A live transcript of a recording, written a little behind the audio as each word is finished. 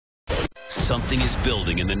Something is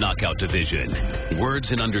building in the knockout division.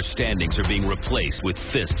 Words and understandings are being replaced with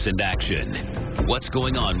fists and action. What's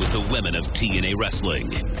going on with the women of TNA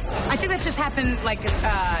wrestling? I think that just happened, like,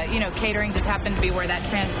 catering just happened to be where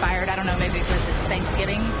that transpired. I don't know, maybe because it's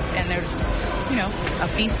Thanksgiving and there's,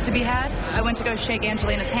 a feast to be had. I went to go shake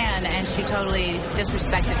Angelina's hand and she totally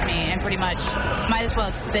disrespected me and pretty much might as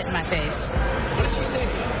well have spit in my face. What did she say?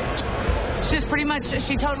 She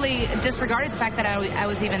totally disregarded the fact that I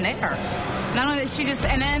was even there. Not only that,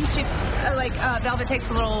 and then she, Velvet takes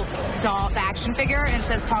a little doll, the action figure, and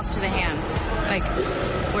says, talk to the hand. Like,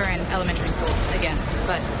 we're in elementary school again.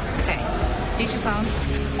 But, okay. Teach us all.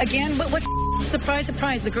 Again, but what's surprise,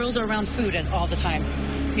 surprise, the girls are around food all the time.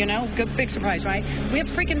 Good, big surprise, right? We have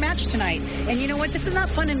a freaking match tonight. And you know what? This is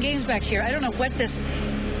not fun and games back here. I don't know what this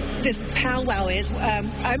powwow is.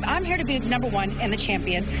 I'm here to be number one and the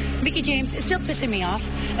champion. Mickie James is still pissing me off,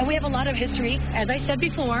 and we have a lot of history, as I said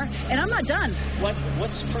before, and I'm not done.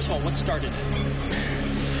 First of all, what started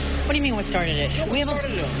it? What do you mean, what started it? Yeah, what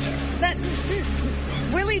started it over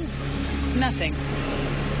there? Really, nothing.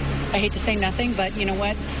 I hate to say nothing, but you know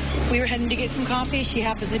what? We were heading to get some coffee. She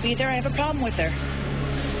happens to be there. I have a problem with her.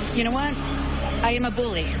 You know what? I am a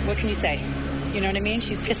bully. What can you say? You know what I mean?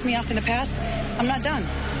 She's pissed me off in the past. I'm not done.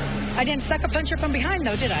 I didn't sucker punch her from behind,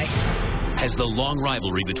 though, did I? Has the long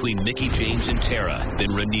rivalry between Mickie James and Tara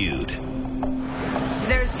been renewed?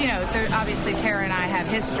 There's obviously Tara and I have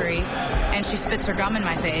history, and she spits her gum in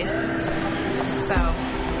my face.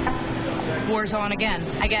 So, war's on again,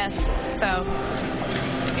 I guess. So.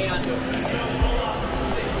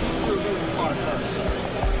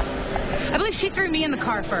 I believe she threw me in the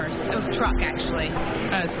car first. It was a truck, actually.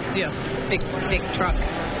 Big truck.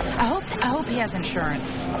 I hope he has insurance.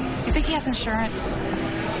 You think he has insurance?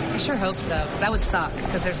 I sure hope so. That would suck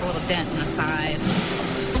because there's a little dent in the side.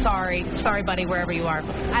 Sorry, buddy, wherever you are.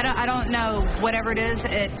 I don't know. Whatever it is,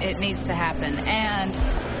 it needs to happen. And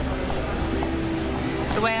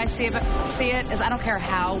the way I see it is, I don't care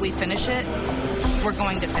how we finish it. We're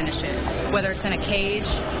going to finish it. Whether it's in a cage,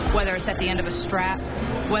 whether it's at the end of a strap,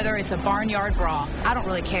 whether it's a barnyard brawl. I don't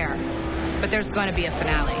really care. But there's going to be a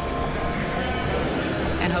finale.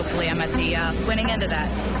 And hopefully I'm at the winning end of that.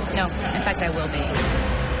 No, in fact, I will be.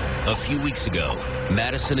 A few weeks ago,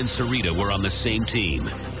 Madison and Sarita were on the same team.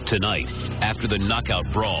 Tonight, after the knockout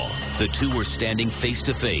brawl, the two were standing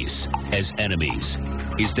face-to-face as enemies.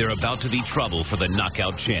 Is there about to be trouble for the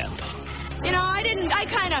knockout champ? I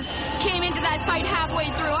kind of came into that fight halfway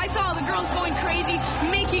through. I saw the girls going crazy,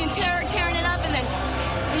 Mickie and Tara tearing it up, and then,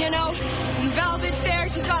 Velvet's there.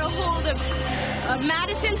 She got a hold of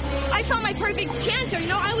Madison. I saw my perfect chance here.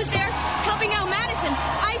 I was there helping out Madison.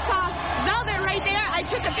 I saw Velvet right there. I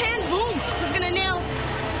took the pin, boom, was going to nail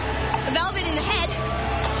Velvet in the head.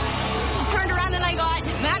 She turned around and I got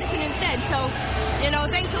Madison instead. So,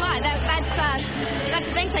 thanks a lot. That's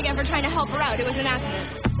the thanks I get for trying to help her out. It was an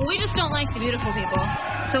accident. We just don't like the beautiful people.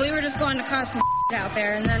 So we were just going to cause some out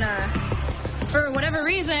there, and then for whatever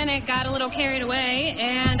reason, it got a little carried away,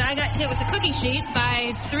 and I got hit with a cookie sheet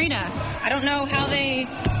by Sarita. I don't know how they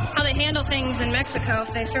handle things in Mexico,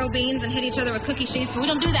 if they throw beans and hit each other with cookie sheets, but we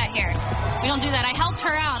don't do that here. We don't do that. I helped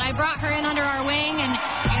her out. I brought her in under our wing, and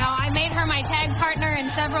I made her my tag partner on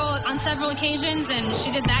several occasions, and she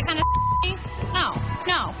did that kind of thing.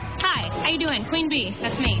 No. Hi, how you doing? Queen Bee,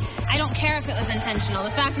 that's me. I don't care if it was intentional.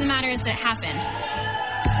 The fact of the matter is that it happened.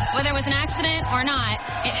 Whether it was an accident or not,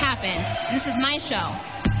 it happened. This is my show.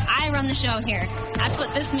 I run the show here. That's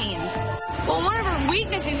what this means. Well, one of her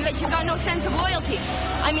weaknesses is that she's got no sense of loyalty.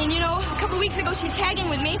 A couple weeks ago she's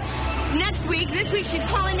tagging with me. This week she's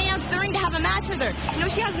calling me out, stirring to have a match with her.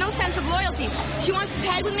 She has no sense of loyalty. She wants to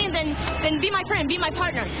tag with me, then be my friend, be my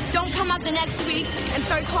partner. Don't come up the next week and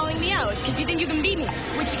start calling me out because you think you can beat me,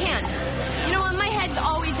 which you can't. My head's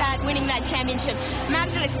always at winning that championship.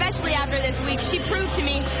 Madison, especially after this week, she proved to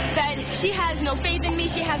me that she has no faith in me,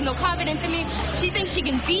 she has no confidence in me. She thinks she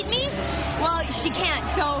can beat me. Well, she can't.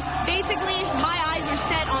 So basically, my eyes are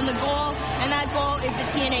set on the goal, and that goal is the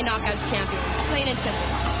TNA Knockouts champion. Plain and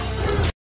simple.